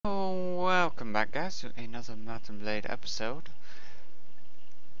welcome back guys to another Mount and Blade episode.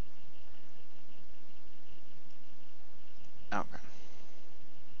 Okay.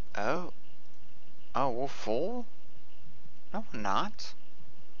 Oh, we're full? No, we're not.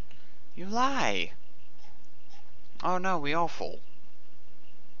 You lie. Oh no, we all full.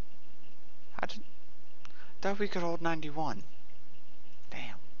 Thought we could hold 91.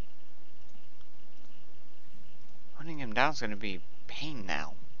 Damn. Hunting him down is gonna be pain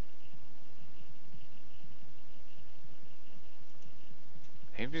now.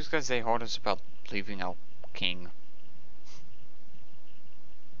 Maybe it's because they hold us about leaving our king.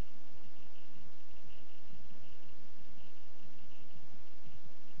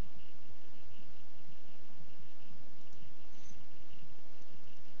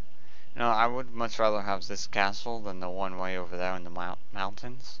 No, I would much rather have this castle than the one way over there in the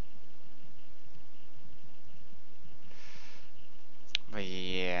mountains. But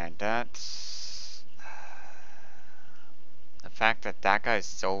yeah, that's... The fact that that guy's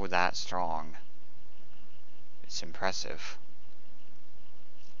so that strong, it's impressive.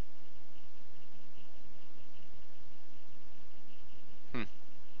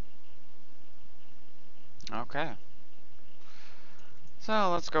 Okay.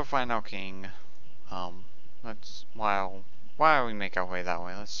 So let's go find our king. While we make our way that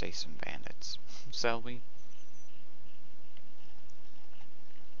way, let's chase some bandits. Shall we?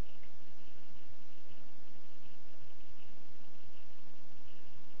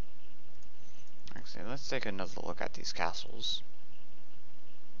 Actually, let's take another look at these castles.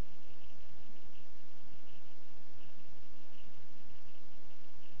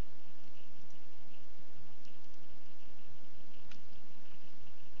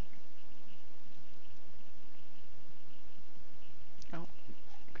 Oh,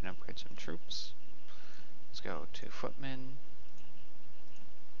 we can upgrade some troops. Let's go to footmen.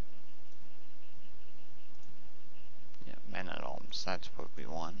 Yeah, men at arms. That's what we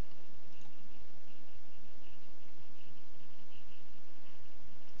want.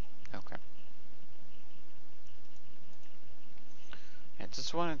 Okay. Yeah,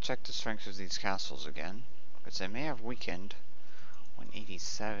 just want to check the strength of these castles again, because they may have weakened.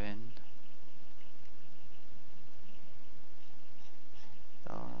 187.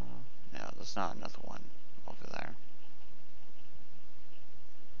 No, there's not another one over there.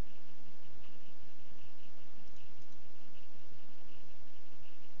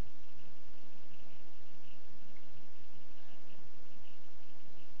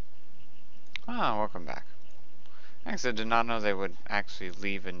 Ah, welcome back. Actually, I did not know they would actually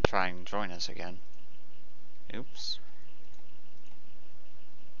leave and try and join us again. Oops.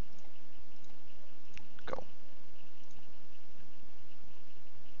 Go.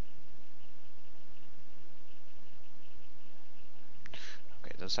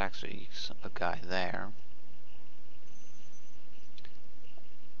 Okay, there's actually a guy there.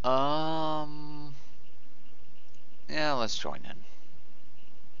 Yeah, let's join in.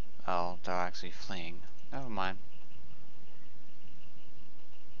 Oh, they're actually fleeing. Never mind.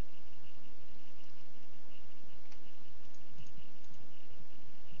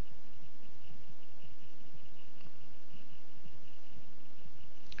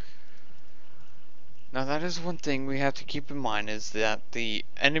 Now that is one thing we have to keep in mind, is that the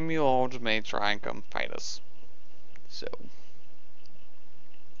enemy hordes may try and come fight us. So.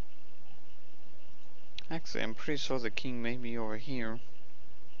 Actually, I'm pretty sure the king may be over here.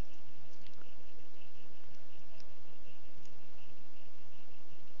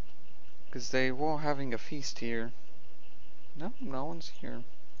 Because they were having a feast here. No, no one's here.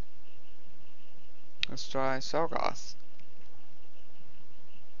 Let's try Sargoth.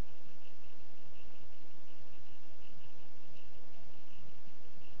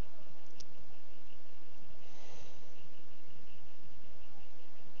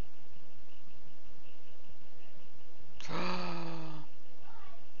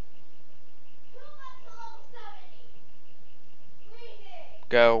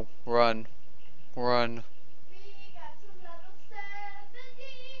 Go, run, run.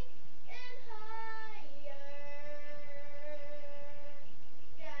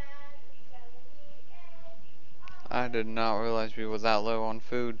 I did not realize we were that low on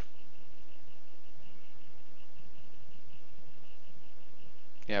food.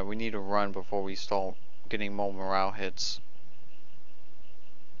 Yeah, we need to run before we start getting more morale hits.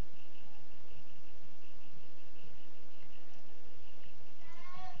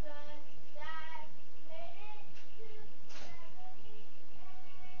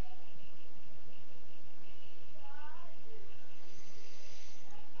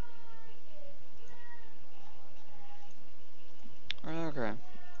 Okay.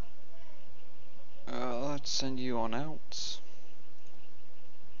 send you on out.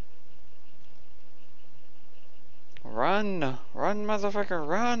 Run! Run, motherfucker,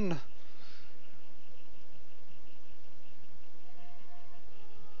 run!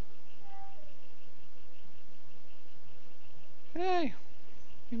 Hey!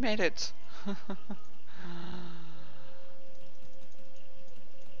 We made it!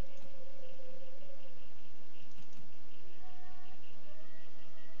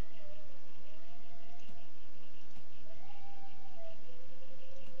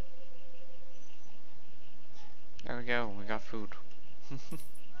 There we go, we got food.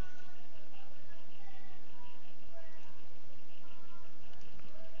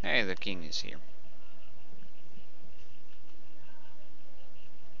 Hey, the king is here.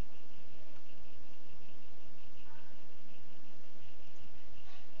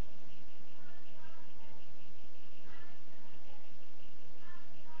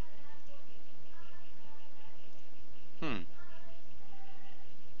 Hmm.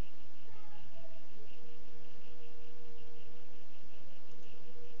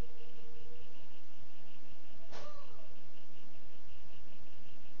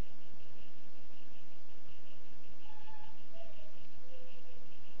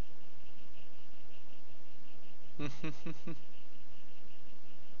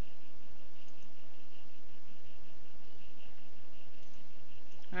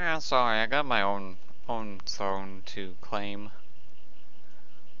 Yeah, sorry, I got my own throne to claim.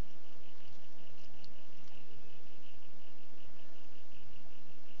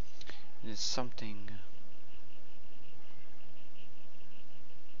 There's something.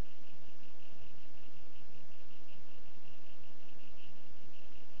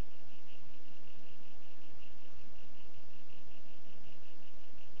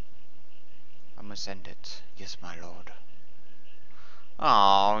 I must end it. Yes, my lord.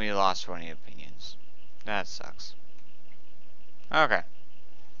 Oh, you lost 20 opinions. That sucks. Okay.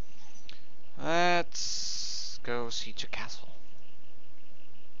 Let's go siege a castle.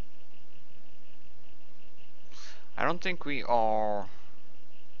 I don't think we are.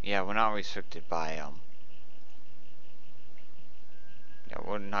 Yeah, we're not restricted by yeah,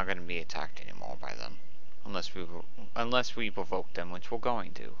 we're not gonna be attacked anymore by them, unless we provoke them, which we're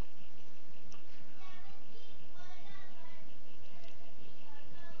going to.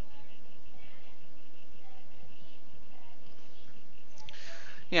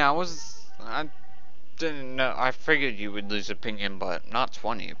 Yeah, I didn't know. I figured you would lose opinion, but not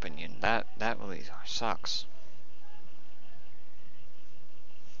 20 opinion. That really sucks.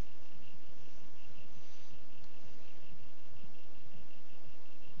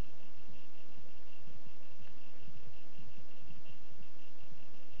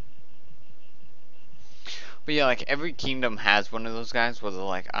 But yeah, like every kingdom has one of those guys where they're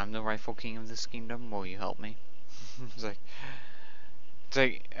like, I'm the rightful king of this kingdom, will you help me? It's like,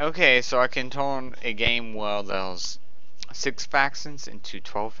 okay, so I can turn a game where there's 6 factions into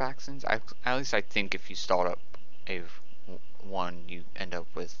 12 factions. At least I think if you start up a one, you end up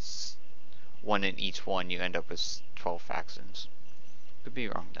with one in each one, you end up with 12 factions. Could be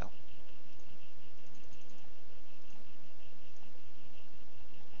wrong though.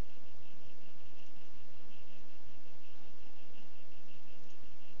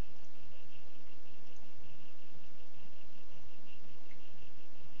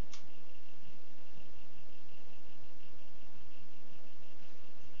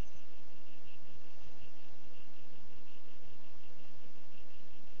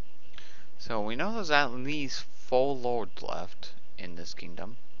 So we know there's at least 4 lords left in this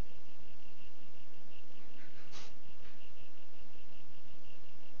kingdom.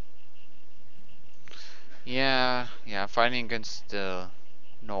 Yeah, fighting against the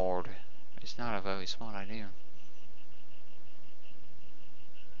Nord is not a very smart idea.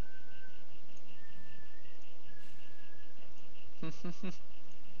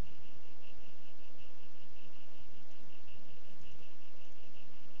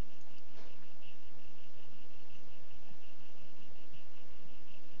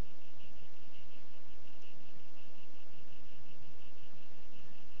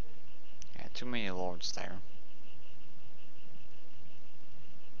 Yeah, too many lords there.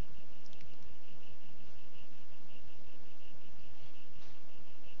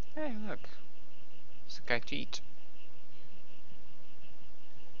 Hey, look. It's a guy to eat.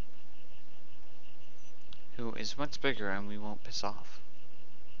 Who is much bigger and we won't piss off.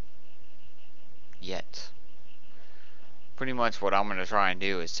 Yet. Pretty much what I'm gonna try and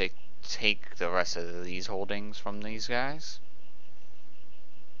do is take the rest of these holdings from these guys.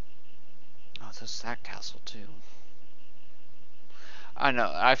 Oh, there's that castle too. I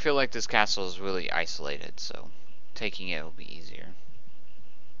know, I feel like this castle is really isolated, so taking it will be easier.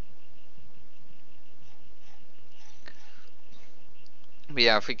 But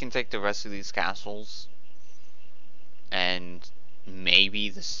yeah, if we can take the rest of these castles, and maybe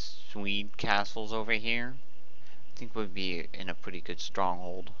the Swede castles over here, I think we'd be in a pretty good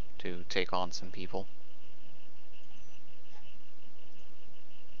stronghold to take on some people.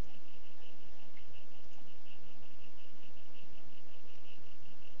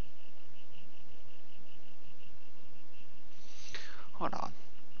 Hold on.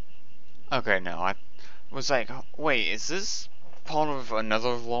 Okay, no, I was like, wait, is this part of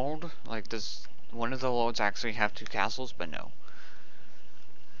another lord? Like, does one of the lords actually have two castles? But no.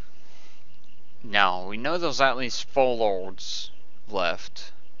 No, we know there's at least 4 lords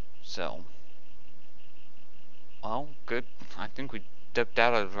left, so. Well, good. I think we dipped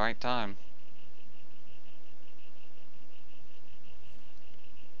out at the right time.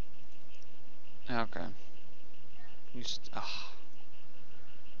 Okay. You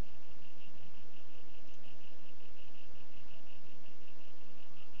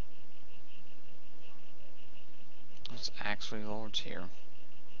there's actually lords here.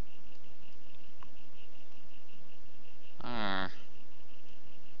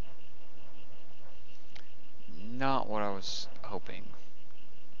 Not what I was hoping.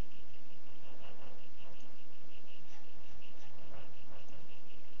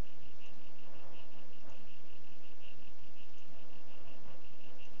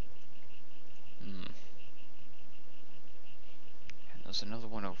 Hmm. And there's another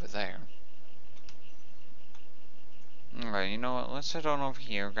one over there. Alright, you know what? Let's head on over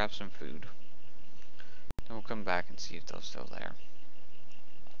here, grab some food. Then we'll come back and see if they're still there.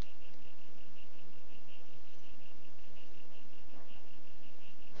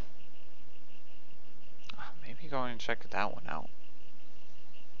 Maybe go and check that one out.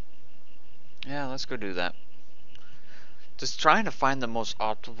 Yeah, let's go do that. Just trying to find the most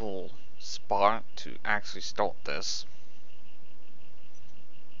optimal spot to actually start this.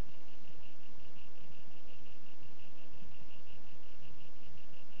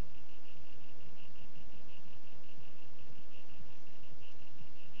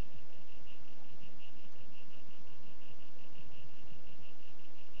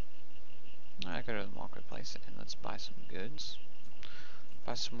 I go to the marketplace and let's buy some goods.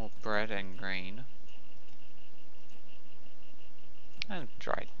 Buy some more bread and grain. And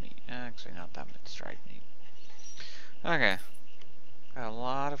dried meat. Actually, not that much dried meat. Okay. Got a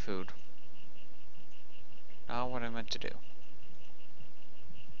lot of food. Not what I meant to do.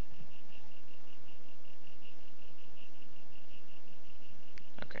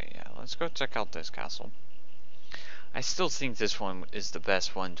 Okay, yeah, let's go check out this castle. I still think this one is the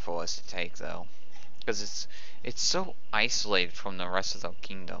best one for us to take, though. Because it's so isolated from the rest of the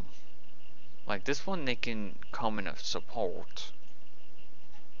kingdom. Like, this one they can come in support.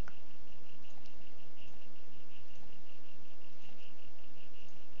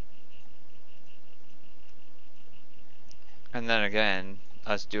 And then again,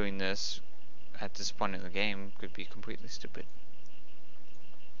 us doing this at this point in the game could be completely stupid.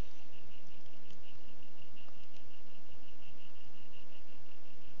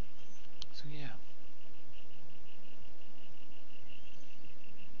 So yeah.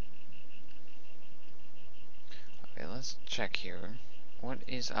 Okay, let's check here. What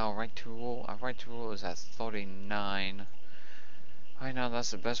is our right to rule? Our right to rule is at 39. I know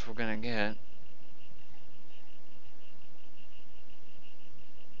that's the best we're gonna get.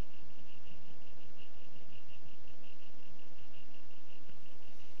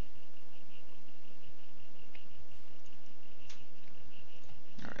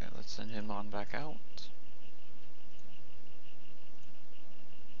 Alright, let's send him on back out.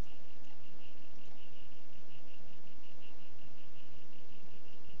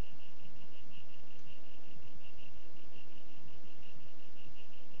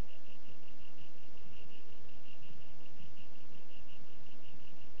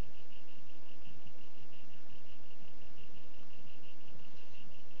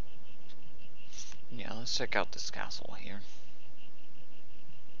 Yeah, let's check out this castle here.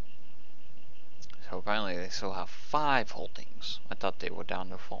 So apparently they still have 5 holdings. I thought they were down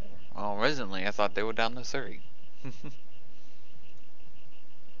to 4. Well, originally I thought they were down to 3. I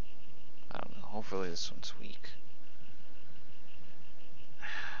don't know, hopefully this one's weak.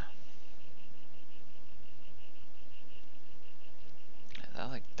 That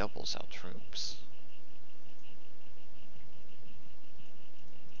like doubles our troops.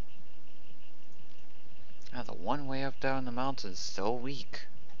 Now the one way up there in the mountains is so weak.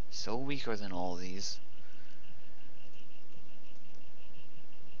 So weaker than all of these.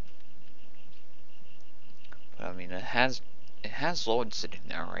 mean, it has Lord sitting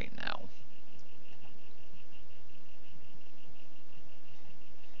there right now.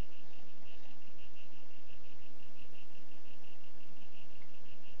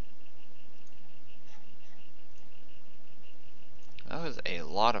 That was a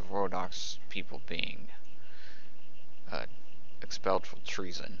lot of Rhodox people being expelled for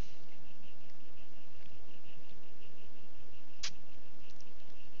treason.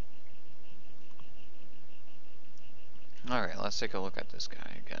 Alright, let's take a look at this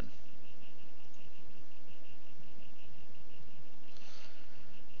guy again.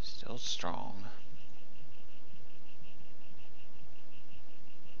 Still strong.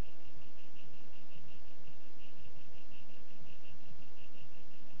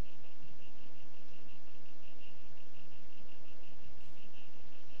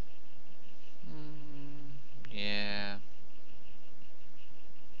 Yeah.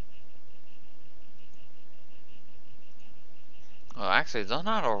 Well, actually, they're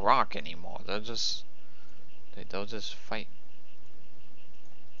not a rock anymore. They'll just fight.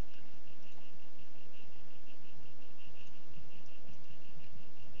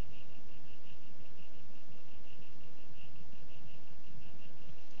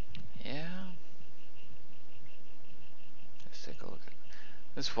 Yeah. Let's take a look at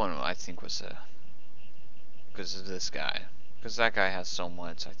this one. I think was because of this guy. Because that guy has so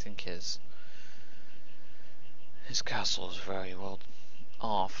much. I think his castle is very well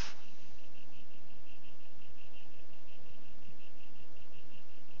off.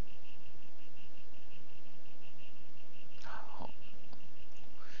 Oh.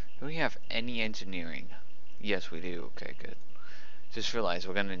 Do we have any engineering? Yes, we do. Okay, good. Just realized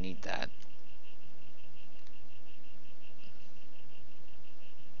we're gonna need that.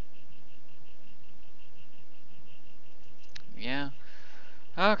 Yeah.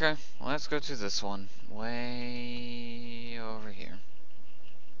 Okay, let's go to this one. Way over here.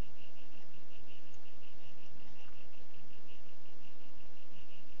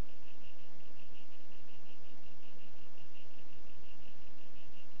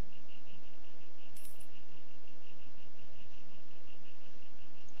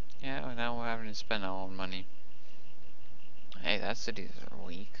 Yeah, well, now we're having to spend our own money. Hey, that cities are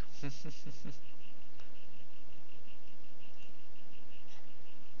weak.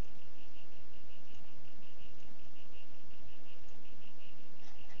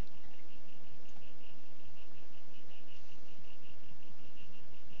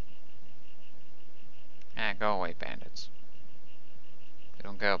 Ah, go away, bandits. They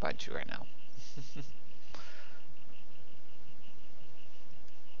don't care about you right now.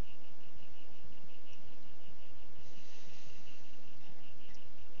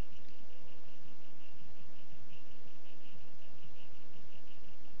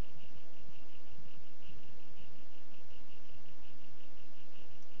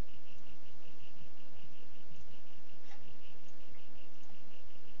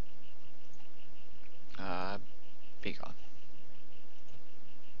 Be gone.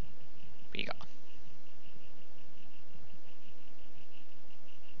 Be gone.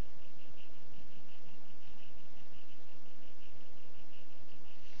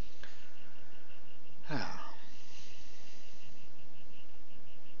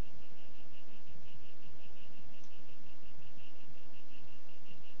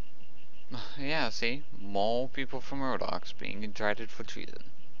 Yeah, see? More people from Rhodox being indicted for treason.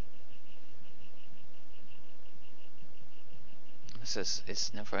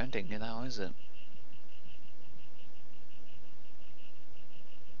 It's never ending now, is it?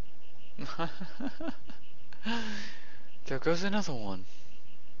 There goes another one.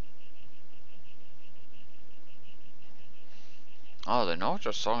 Oh, the North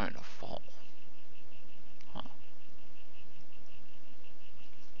are starting to fall. Huh.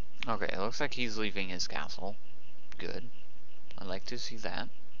 Okay, it looks like he's leaving his castle. Good. I'd like to see that.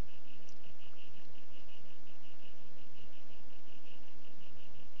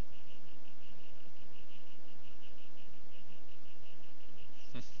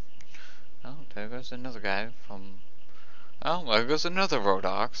 Oh, there goes another guy from... Oh, there goes another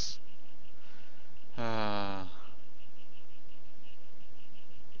Rhodox. Okay.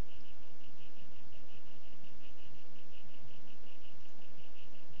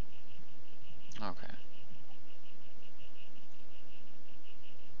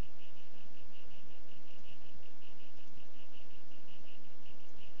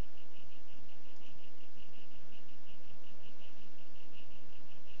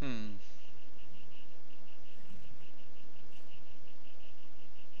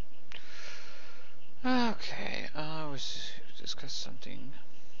 Okay, we discuss something.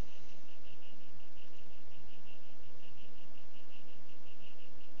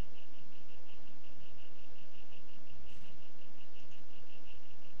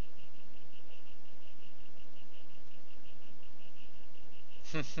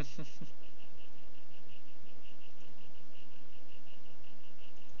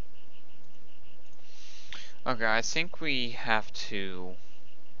 Okay, I think we have to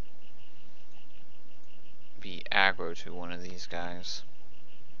be aggro to one of these guys.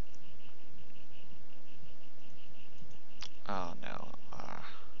 Oh no.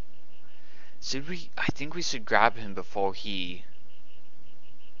 Should we? I think we should grab him before he.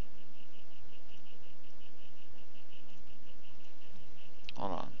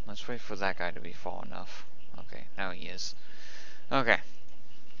 Hold on. Let's wait for that guy to be far enough. Okay, now he is. Okay.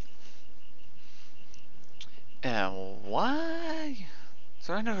 Why?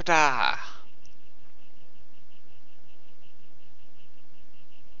 Surrender da.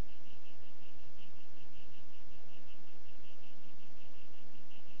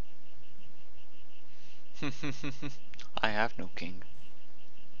 I have no king.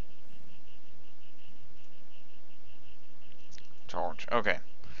 Charge. Okay.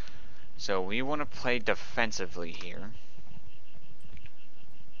 So we want to play defensively here.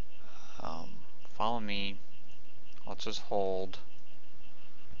 Follow me. I'll just hold.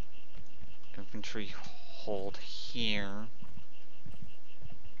 Infantry hold here.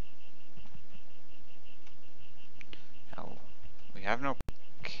 Now, we have no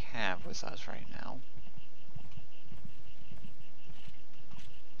cav with us right now.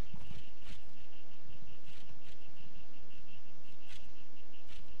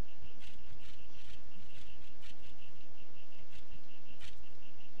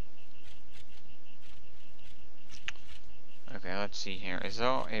 Okay, let's see here. Is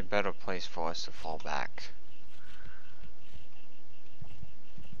there a better place for us to fall back?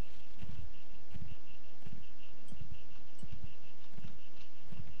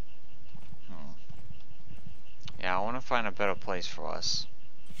 Yeah, I want to find a better place for us.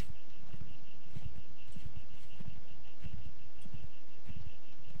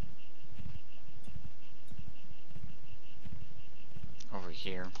 Over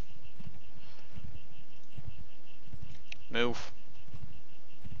here. Move.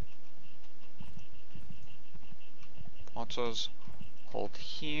 Autos hold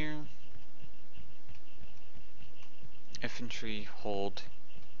here. Infantry hold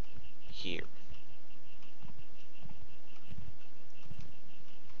here.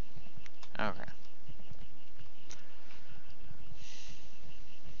 Okay.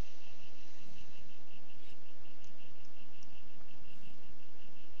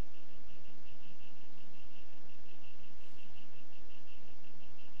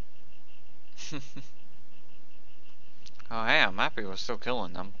 Oh hey, I'm happy we're still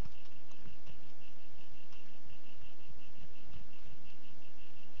killing them.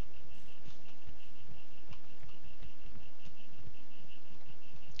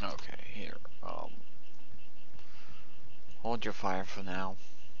 Okay, here. Hold your fire for now.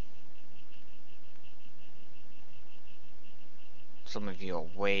 Some of you are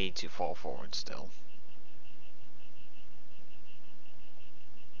way too far forward still.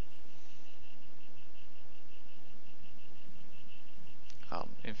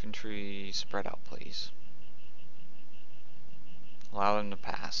 Infantry, spread out, please. Allow them to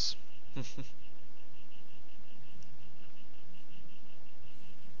pass.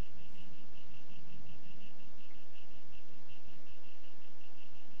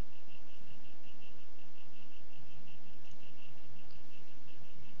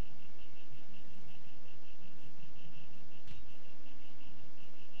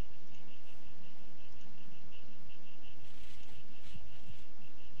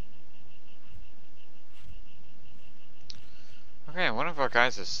 Okay, one of our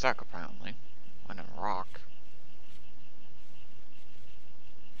guys is stuck apparently on a rock.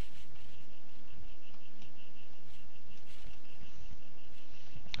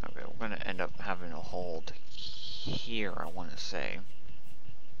 Okay, we're gonna end up having a hold here, I want to say.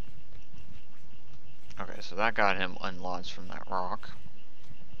 Okay, so that got him unlodged from that rock.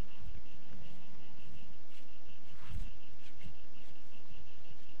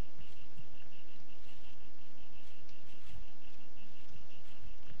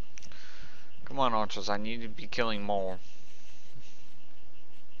 Come on, archers, I need to be killing more.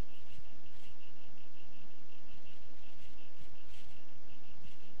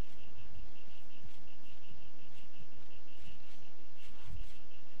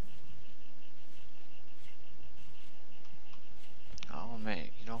 Oh man,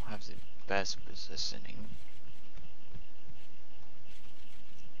 you don't have the best positioning.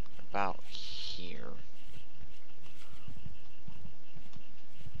 About here.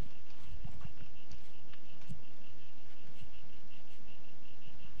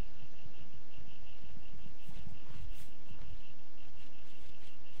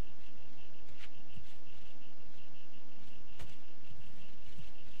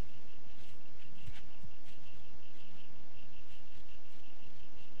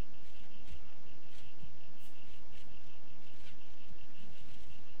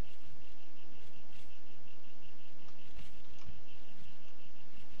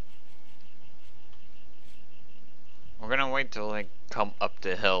 wait till they come up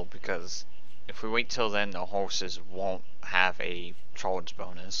the hill, because if we wait till then, the horses won't have a charge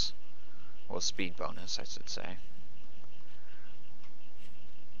bonus. Or speed bonus, I should say.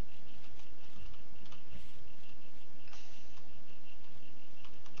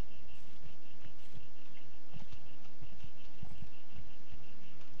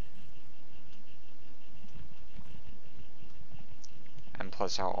 And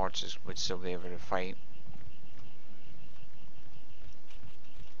plus our archers would still be able to fight.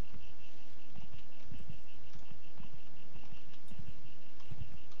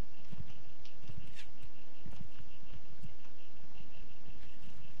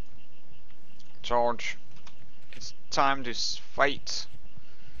 Charge. It's time to fight.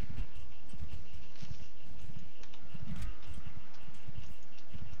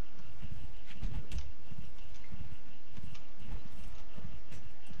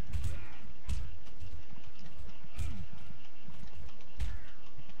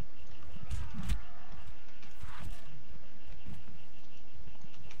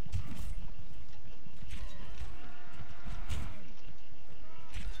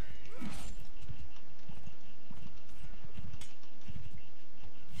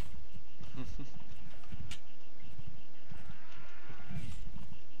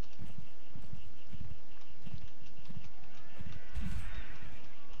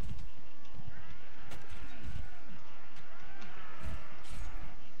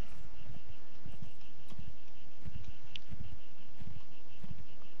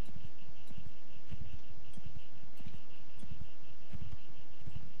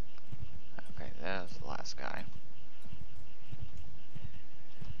 Okay, there's the last guy.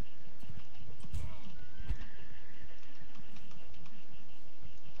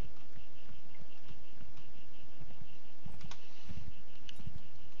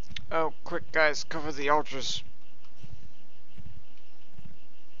 Oh, quick guys, cover the archers.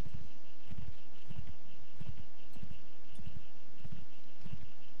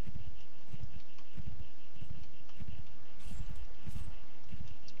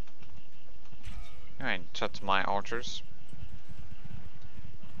 Alright, touch my archers.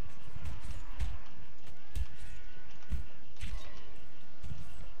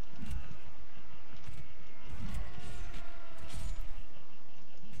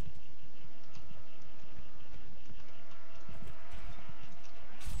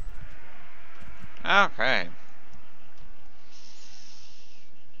 Okay.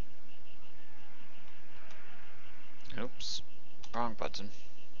 Oops. Wrong button.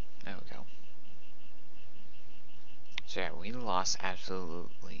 There we go. So yeah, we lost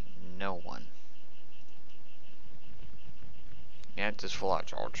absolutely no one. Yeah, just full out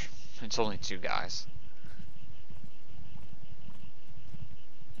charge. It's only 2 guys.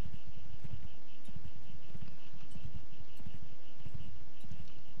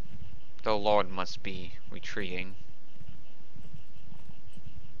 The Lord must be retreating.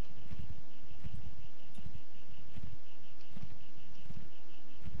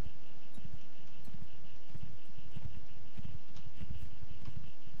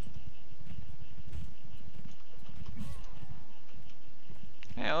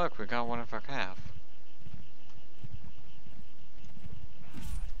 Hey, look, we got one of our calf.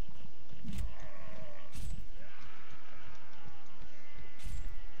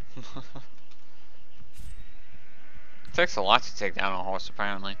 It takes a lot to take down a horse,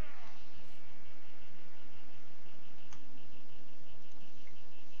 apparently.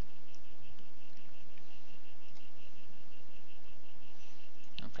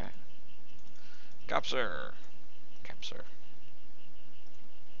 Okay. Capture. Capture.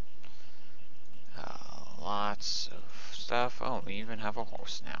 Lots of stuff. Oh, we even have a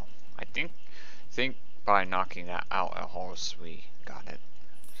horse now. I think by knocking that out a horse, we got it.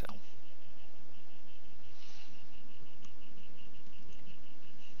 So.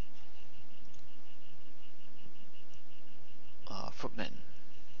 Footmen.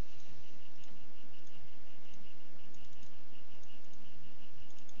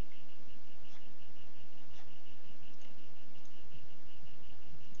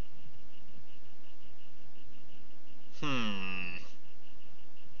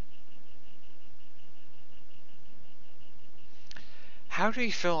 How do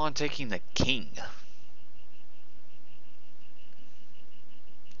you feel on taking the king?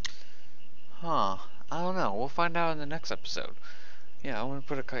 Huh. I don't know. We'll find out in the next episode. Yeah, I want to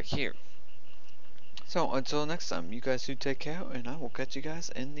put a cut here. So, until next time, you guys do take care, and I will catch you guys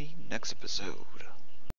in the next episode.